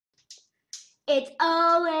It's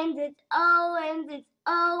Owen's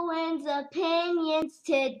opinions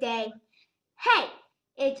today. Hey,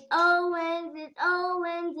 it's Owen's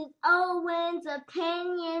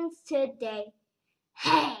opinions today.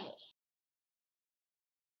 Hey.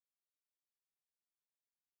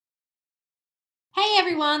 Hey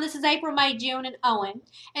everyone, this is April, May, June, and Owen.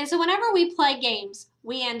 And so whenever we play games,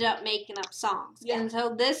 we end up making up songs. Yeah. And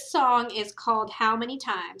so this song is called How Many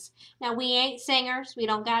Times. Now we ain't singers, we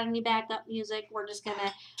don't got any backup music. We're just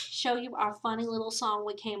gonna show you our funny little song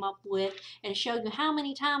we came up with and show you how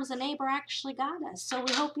many times the neighbor actually got us. So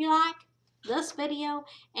we hope you like this video,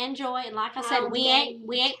 enjoy, and like I said, we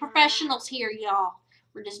ain't professionals here, y'all.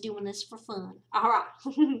 We're just doing this for fun. Alright.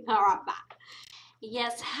 Alright, bye.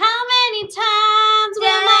 Yes, how many times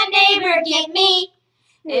will my neighbor get me?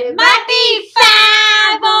 It might be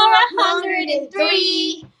 5 or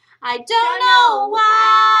 103. I don't know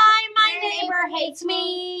why my neighbor hates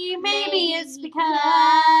me. Maybe it's because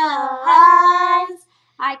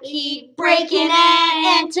I keep breaking and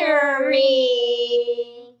entering.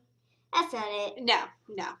 That's not it. No,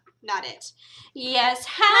 not it. Yes,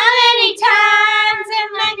 how many times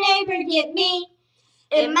will my neighbor get me?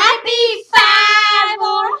 It might be 5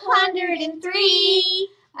 or 103.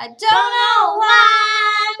 I don't know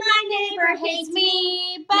why my neighbor hates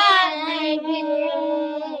me, but maybe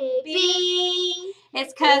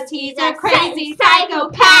it's 'cause he's a crazy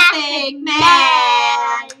psychopathic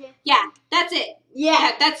man. Yeah, that's it.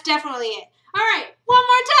 Yeah, that's definitely it. All right, one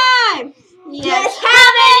more time. Yes,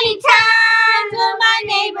 how many times will my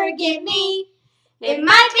neighbor get me? It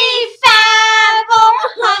might be 5 or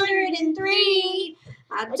 103.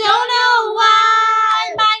 I don't know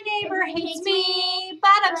why my neighbor hates me,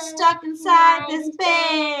 but I'm stuck inside this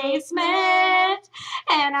basement,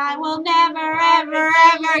 and I will never, ever,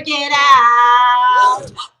 ever get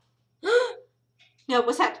out. No,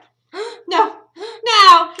 what's that?